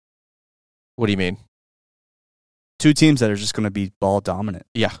 What do you mean? 2 teams that are just going to be ball dominant.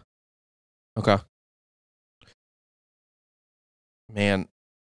 Yeah. Okay. Man.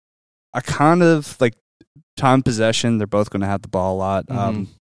 I kind of like time possession. They're both going to have the ball a lot. Mm-hmm.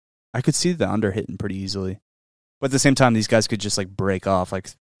 I could see the under hitting pretty easily. But at the same time, these guys could just like break off like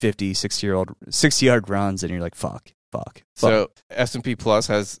 50, 60-yard runs, and you're like, fuck. So S&P Plus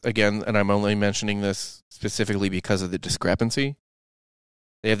has, again, and I'm only mentioning this specifically because of the discrepancy.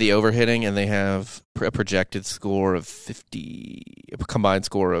 They have the overhitting, and they have a projected score of 50, a combined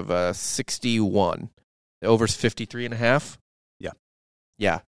score of 61. The over's 53.5.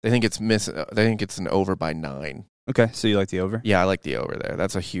 Yeah. They think it's an over by 9. Okay, so you like the over? Yeah, I like the over there.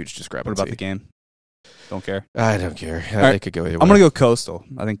 That's a huge discrepancy. What about the game? Don't care. I don't care. They right. could go either way. I'm going to go Coastal.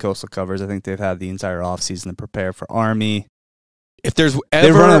 I think Coastal covers. I think they've had the entire offseason to prepare for Army. if there's they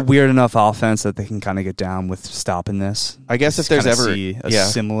ever, run a weird enough offense that they can kind of get down with stopping this. I guess if there's ever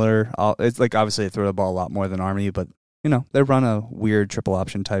similar, it's like obviously they throw the ball a lot more than Army, but they run a weird triple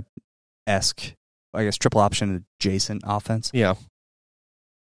option type esque, I guess triple option adjacent offense. Yeah,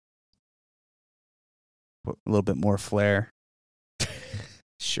 a little bit more flair.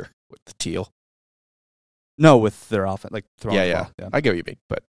 Sure, with the teal. No, with their offense, like throwing the Yeah, ball. Yeah. I get what you mean,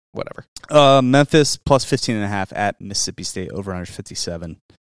 but whatever. Memphis plus 15.5 at Mississippi State, over under 57.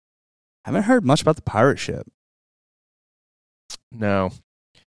 Haven't heard much about the pirate ship. No.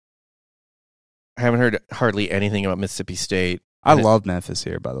 I haven't heard hardly anything about Mississippi State. I love Memphis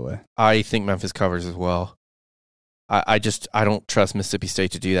here, by the way. I think Memphis covers as well. I don't trust Mississippi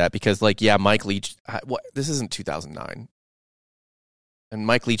State to do that because, like, yeah, Mike Leach. This isn't 2009, and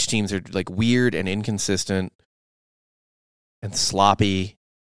Mike Leach teams are like weird and inconsistent and sloppy,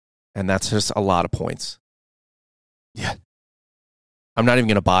 and that's just a lot of points. Yeah, I'm not even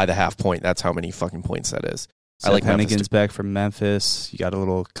going to buy the half point. That's how many fucking points that is. Seth I like Hennigan's back from Memphis. You got a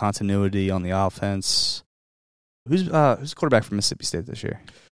little continuity on the offense. Who's the quarterback from Mississippi State this year?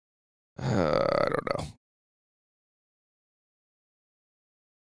 I don't know.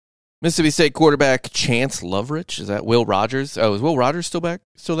 Mississippi State quarterback Chance Loveridge. Is that Will Rogers? Oh, is Will Rogers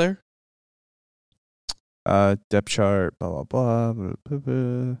still there? Depth chart, blah, blah,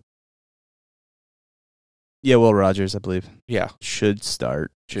 blah. Yeah, Will Rogers, I believe. Yeah. Should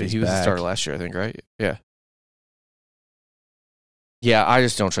start. He was the starter last year, I think, right? Yeah. Yeah, I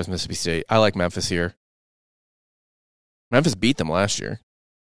just don't trust Mississippi State. I like Memphis here. Memphis beat them last year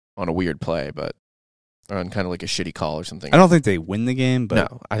on a weird play, but on kind of like a shitty call or something. I don't think they win the game,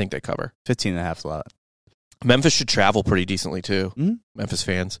 but no, I think they cover. 15.5 is a lot. Memphis should travel pretty decently too. Mm-hmm. Memphis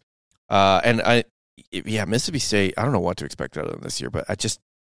fans, Mississippi State. I don't know what to expect out of them this year, but I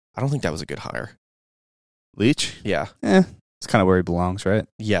don't think that was a good hire. Leach, yeah, it's kind of where he belongs, right?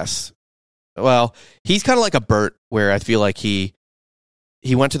 Yes. Well, he's kind of like a Burt, where I feel like he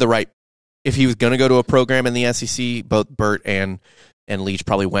went to the right. If he was going to go to a program in the SEC, both Burt and Leach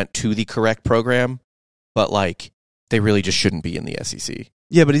probably went to the correct program. But, like, they really just shouldn't be in the SEC.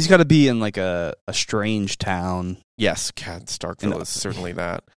 Yeah, but he's got to be in, like, a strange town. Yes, Starkville is certainly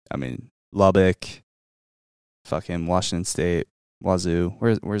that. I mean, Lubbock, fucking Washington State, Wazoo.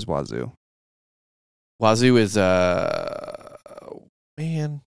 Where's Wazoo? Wazoo is,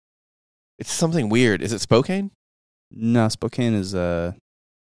 man, it's something weird. Is it Spokane? No, Spokane is,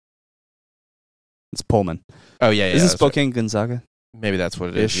 it's Pullman. Oh, yeah. Isn't Spokane right. Gonzaga? Maybe that's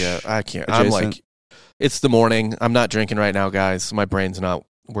what it is. Yeah, I can't. Adjacent. I'm like... It's the morning. I'm not drinking right now, guys. My brain's not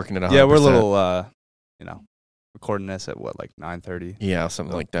working at 100%. Yeah, we're a little, recording this at what, like 9:30? Yeah,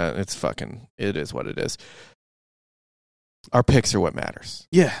 something like that. It is what it is. Our picks are what matters.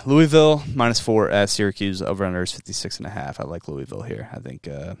 Yeah, Louisville -4 at Syracuse. Over under is 56.5. I like Louisville here. I think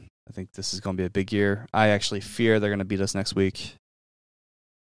this is going to be a big year. I actually fear they're going to beat us next week.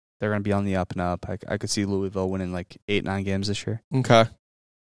 They're going to be on the up and up. I could see Louisville winning like 8-9 games this year. Okay.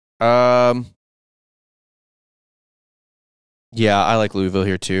 Yeah, I like Louisville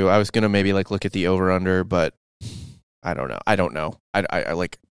here too. I was gonna maybe like look at the over/under, but I don't know. I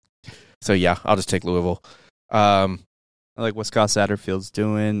like. So yeah, I'll just take Louisville. I like what Scott Satterfield's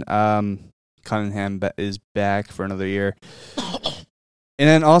doing. Cunningham is back for another year, and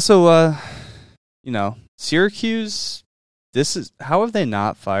then also, Syracuse. How have they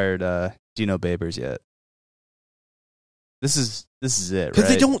not fired Dino Babers yet? This is it, right?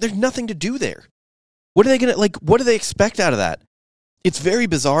 Because there's nothing to do there. What are they gonna like? What do they expect out of that? It's very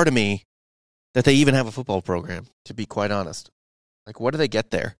bizarre to me that they even have a football program. To be quite honest, like, what do they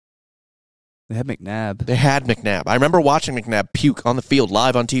get there? They had McNabb. They had McNabb. I remember watching McNabb puke on the field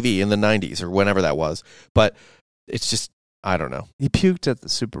live on TV in the '90s or whenever that was. But it's just, I don't know. He puked at the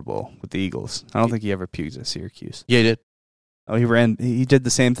Super Bowl with the Eagles. I don't think he ever puked at Syracuse. Yeah, he did. Oh, he did the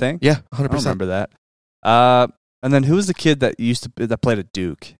same thing. Yeah, 100%. I remember that. And then who was the kid that played at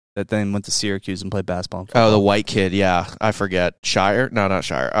Duke? That then went to Syracuse and played basketball. Oh, the white kid, yeah. I forget. Shire? No, not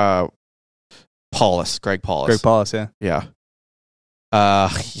Shire. Paulus. Greg Paulus. Greg Paulus, yeah. Yeah.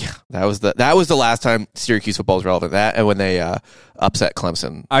 Yeah. That was the last time Syracuse football was relevant. That and when they upset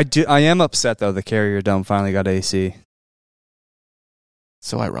Clemson. I am upset though the Carrier Dome finally got AC.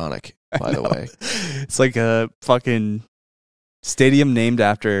 So ironic, by the way. It's like a fucking stadium named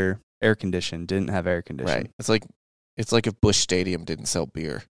after air condition. Didn't have air conditioning. Right. It's like if Busch Stadium didn't sell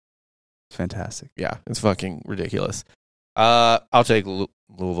beer. Fantastic. Yeah, it's fucking ridiculous. I'll take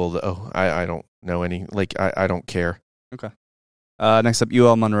Louisville though. I don't know any. Like, I don't care. Okay. Next up,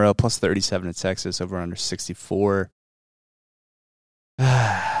 UL Monroe plus 37 at Texas, over under 64.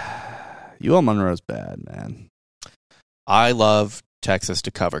 UL Monroe's bad, man. I love Texas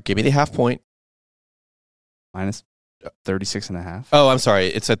to cover. Give me the half point. Minus 36.5. Oh, I'm sorry.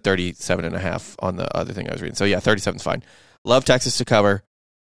 It said 37.5 on the other thing I was reading. So, yeah, 37 is fine. Love Texas to cover.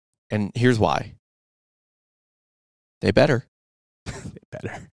 And here's why. They better.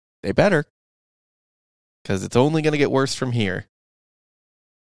 They better. Because it's only going to get worse from here.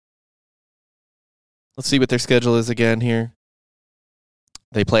 Let's see what their schedule is again here.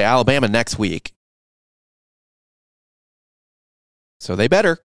 They play Alabama next week. So they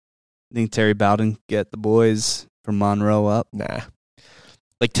better. Think Terry Bowden get the boys from Monroe up? Nah.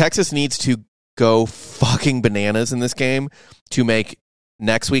 Like, Texas needs to go fucking bananas in this game to make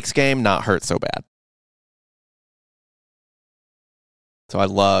next week's game not hurt so bad. So I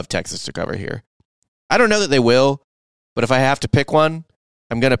love Texas to cover here. I don't know that they will, but if I have to pick one,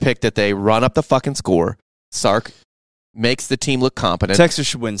 I'm going to pick that they run up the fucking score. Sark makes the team look competent. Texas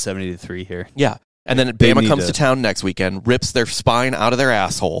should win 70-3 here. Yeah. And then Bama comes to town next weekend, rips their spine out of their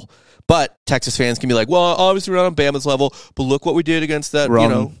asshole. But Texas fans can be like, well, obviously we're not on Bama's level, but look what we did against that,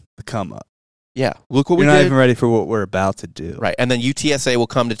 the come up. Yeah, look what we did. You're not even ready for what we're about to do. Right, and then UTSA will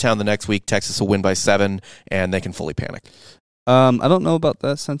come to town the next week. Texas will win by 7, and they can fully panic. I don't know about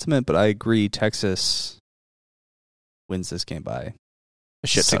that sentiment, but I agree Texas wins this game by a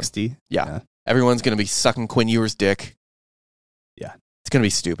shit ton. 60. Yeah. Everyone's going to be sucking Quinn Ewers' dick. Yeah. It's going to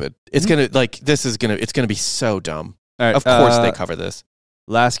be stupid. It's going to, it's going to be so dumb. All right, of course they cover this.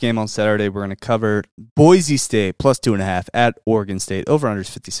 Last game on Saturday, we're going to cover Boise State plus 2.5 at Oregon State. Over-under is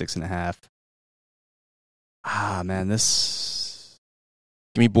 56.5. Ah, man, this...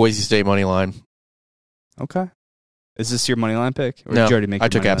 Give me Boise State money line. Okay. Is this your money line pick? Or No, did you already make I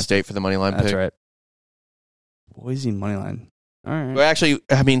took App line? State for the money line pick. That's right. Boise money line. All right. Well, actually,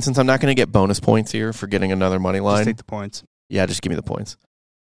 I mean, since I'm not going to get bonus points here for getting another money line. Just take the points. Yeah, just give me the points.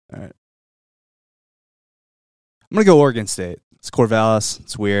 All right. I'm going to go Oregon State. It's Corvallis.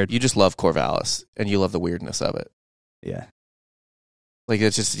 It's weird. You just love Corvallis, and you love the weirdness of it. Yeah. Like,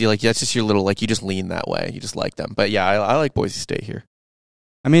 it's just, that's just your little, you just lean that way. You just like them. But yeah, I like Boise State here.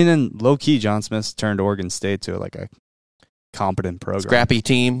 I mean, and low-key, John Smith's turned Oregon State to, a competent program. Scrappy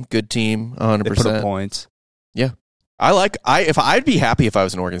team, good team, 100%. They put up points. Yeah. I'd be happy if I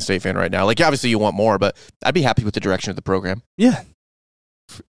was an Oregon State fan right now. Obviously you want more, but I'd be happy with the direction of the program. Yeah.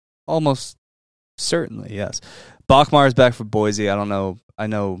 Almost certainly, yes. Bachmeier's back for Boise. I don't know. I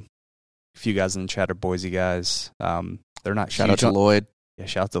know a few guys in the chat are Boise guys. They're not Shout out to Lloyd. Yeah,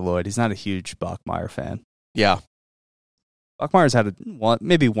 shout out to Lloyd. He's not a huge Bachmeier fan. Yeah. Bachmeier's had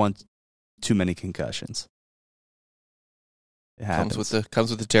maybe one too many concussions. It happens. Comes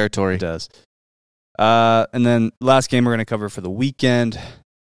with the territory. It does. And then last game we're going to cover for the weekend,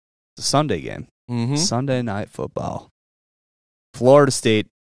 the Sunday game. Mm-hmm. Sunday night football. Florida State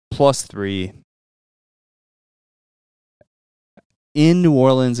plus 3 in New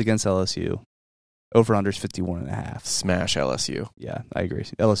Orleans against LSU. Over-under is 51.5. Smash LSU. Yeah, I agree.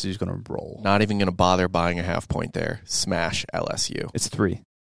 LSU is going to roll. Not even going to bother buying a half point there. Smash LSU. It's 3.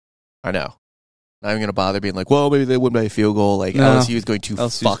 I know. Not even going to bother being like, well, maybe they win by a field goal. No. LSU is going to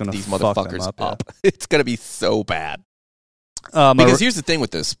fuck these motherfuckers up. Yeah. It's going to be so bad. Because here's the thing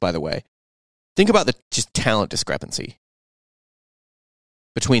with this, by the way. Think about the just talent discrepancy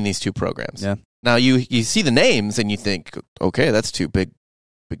between these two programs. Yeah. Now, you see the names and you think, okay, that's two big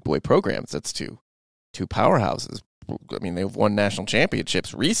boy programs. That's two powerhouses. I mean, they've won national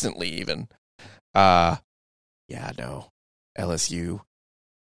championships recently even. No. LSU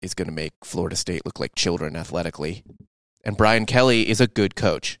is going to make Florida State look like children athletically. And Brian Kelly is a good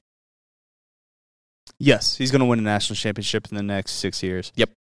coach. Yes, he's going to win a national championship in the next 6 years. Yep.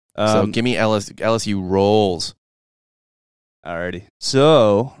 So give me LSU rolls. Alrighty.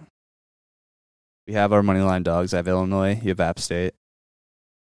 So we have our moneyline dogs. I have Illinois. You have App State.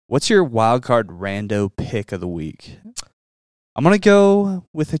 What's your wild card rando pick of the week? I'm going to go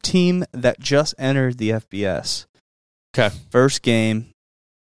with a team that just entered the FBS. Okay. First game,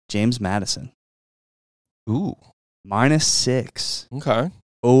 James Madison. Ooh. -6. Okay.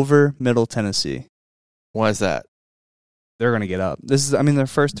 Over Middle Tennessee. Why is that? They're going to get up. This is, their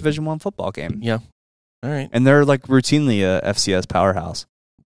first Division I football game. Yeah. All right. And they're routinely a FCS powerhouse.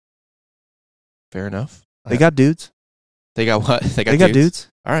 Fair enough. They got dudes. They got what? They got dudes.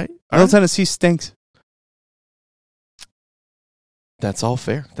 All right. Middle Tennessee stinks. That's all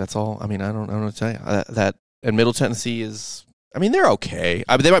fair. That's all. I mean, I don't know what to tell you. And Middle Tennessee is. I mean, they're okay.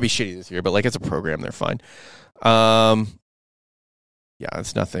 I mean, they might be shitty this year, but as a program, they're fine. Yeah,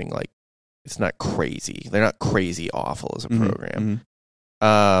 it's nothing it's not crazy. They're not crazy awful as a program.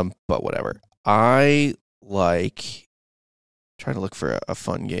 Mm-hmm. But whatever. I trying to look for a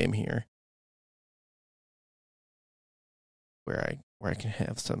fun game here. where I can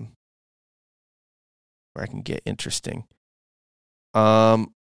have some, where I can get interesting. Okay.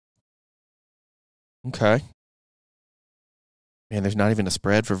 Man, there's not even a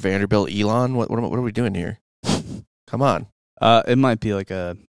spread for Vanderbilt Elon. What are we doing here? Come on. It might be like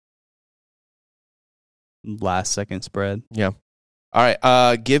a last second spread. Yeah. All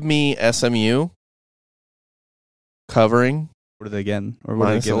right. Give me SMU covering. What are they getting? Or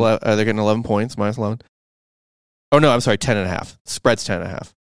Minus 11, they're getting 11 points, minus 11. Oh, no, I'm sorry, 10.5. Spread's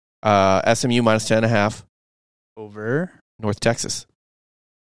 10.5. SMU minus 10.5. Over North Texas.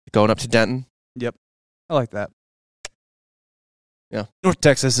 Going up to Denton. Yep. I like that. Yeah. North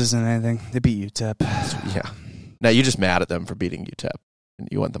Texas isn't anything. They beat UTEP. Yeah. Now, you're just mad at them for beating UTEP, and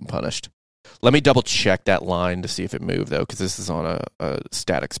you want them punished. Let me double-check that line to see if it moved, though, because this is on a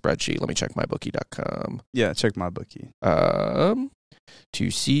static spreadsheet. Let me check mybookie.com. Yeah, check MyBookie.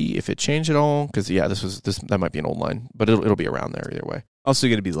 To see if it changed at all, because, yeah, that might be an old line, but it'll be around there either way. Also,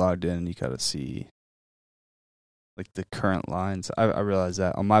 you got to be logged in. You got to see like the current lines. I realize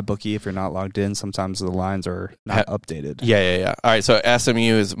that on MyBookie, if you're not logged in, sometimes the lines are not updated. Yeah. All right, so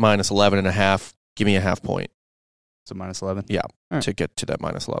SMU is minus 11.5. Give me a half point. So minus 11? Yeah, right. To get to that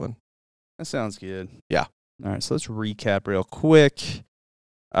minus 11. That sounds good. Yeah. All right, so let's recap real quick.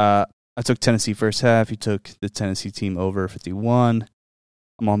 I took Tennessee first half. You took the Tennessee team over 51.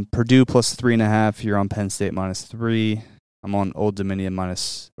 I'm on Purdue plus 3.5. You're on Penn State minus 3. I'm on Old Dominion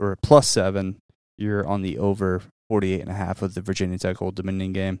plus 7. You're on the over 48.5 of the Virginia Tech Old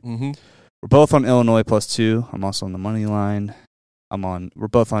Dominion game. Mm-hmm. We're both on Illinois plus 2. I'm also on the money line. We're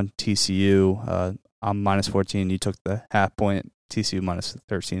both on TCU. I'm minus 14. You took the half point. TCU minus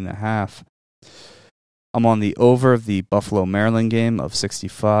 13.5. I'm on the over of the Buffalo Maryland game of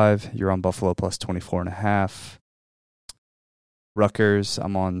 65. You're on Buffalo plus 24.5. Rutgers,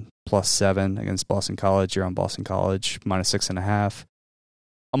 I'm on plus 7 against Boston College. You're on Boston College minus 6.5.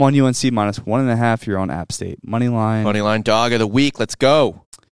 I'm on UNC minus 1.5. You're on App State money line. Money line dog of the week. Let's go.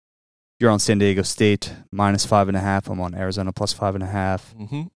 You're on San Diego State minus 5.5. I'm on Arizona plus 5.5.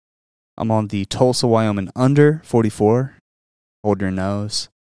 Mm-hmm. I'm on the Tulsa Wyoming under 44. Hold your nose.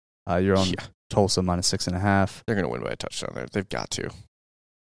 You're on Tulsa minus 6.5. They're going to win by a touchdown there. They've got to.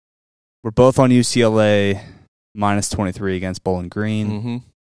 We're both on UCLA minus 23 against Bowling Green. Mm-hmm.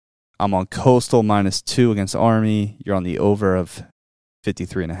 I'm on Coastal minus 2 against Army. You're on the over of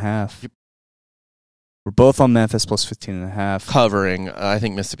 53.5. Yep. We're both on Memphis plus 15.5. Covering. I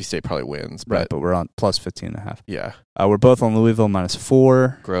think Mississippi State probably wins. Right, but we're on plus 15.5. Yeah. We're both on Louisville minus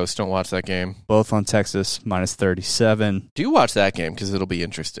 4. Gross. Don't watch that game. Both on Texas minus 37. Do watch that game because it'll be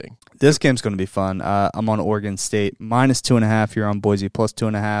interesting. This game's going to be fun. I'm on Oregon State minus 2.5. You're on Boise plus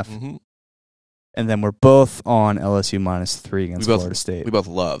 2.5. Mm-hmm. And then we're both on LSU minus 3 against Florida State. We both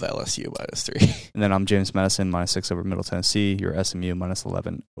love LSU minus 3. And then I'm James Madison minus 6 over Middle Tennessee. You're SMU minus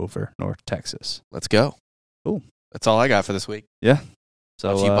 11 over North Texas. Let's go. Cool. That's all I got for this week. Yeah.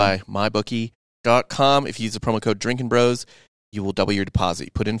 Brought to you by mybookie.com. If you use the promo code Drinking Bros, you will double your deposit.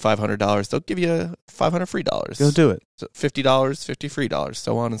 You put in $500, they'll give you $500 free dollars. Go do it. So $50, $50 free dollars,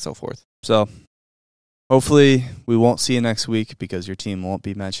 so on and so forth. So hopefully we won't see you next week because your team won't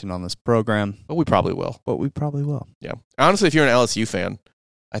be mentioned on this program. But we probably will. Yeah. Honestly, if you're an LSU fan,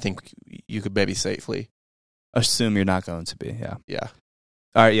 I think you could maybe safely assume you're not going to be. Yeah. Yeah.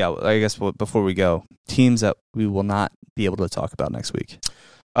 All right. Yeah. I guess before we go, teams that we will not be able to talk about next week.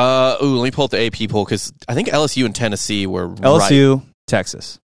 Let me pull up the AP poll because I think LSU and Tennessee were LSU, right.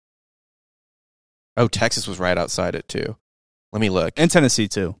 Texas. Oh, Texas was right outside it too. Let me look. And Tennessee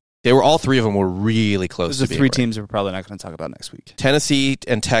too. They were all three of them were really close. Those are three teams that we're probably not going to talk about next week. Tennessee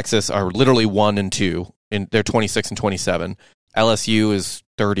and Texas are literally 1 and 2, and they're 26 and 27. LSU is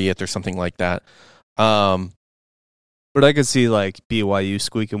 30th or something like that. But I could see like BYU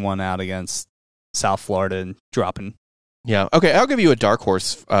squeaking one out against South Florida and dropping. Yeah. Okay. I'll give you a dark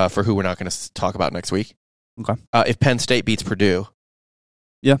horse for who we're not going to talk about next week. Okay. If Penn State beats Purdue.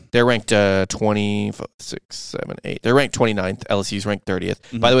 Yeah. They're ranked 26, 7, 8. They're ranked 29th. LSU's ranked 30th.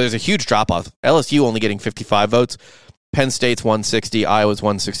 Mm-hmm. By the way, there's a huge drop-off. LSU only getting 55 votes. Penn State's 160. Iowa's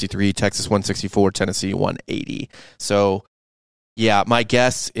 163. Texas 164. Tennessee 180. So, yeah, my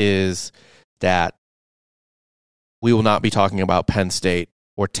guess is that we will not be talking about Penn State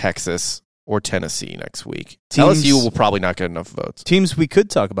or Texas or Tennessee next week. LSU will probably not get enough votes. Teams we could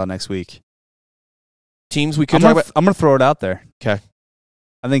talk about next week. Teams we could talk about. I'm going to throw it out there. Okay.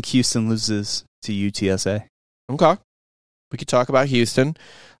 I think Houston loses to UTSA. Okay. We could talk about Houston.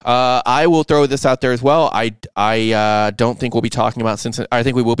 I will throw this out there as well. I don't think we'll be talking about Cincinnati. I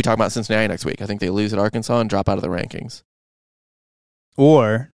think we will be talking about Cincinnati next week. I think they lose at Arkansas and drop out of the rankings.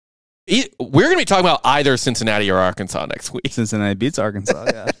 Or We're going to be talking about either Cincinnati or Arkansas next week. Cincinnati beats Arkansas,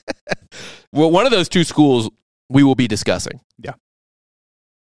 yeah. Well, one of those two schools we will be discussing. Yeah.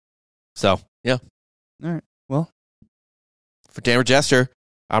 So, yeah. All right. Well, for Tanner Jester,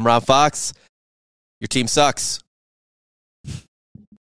 I'm Rob Fox. Your team sucks.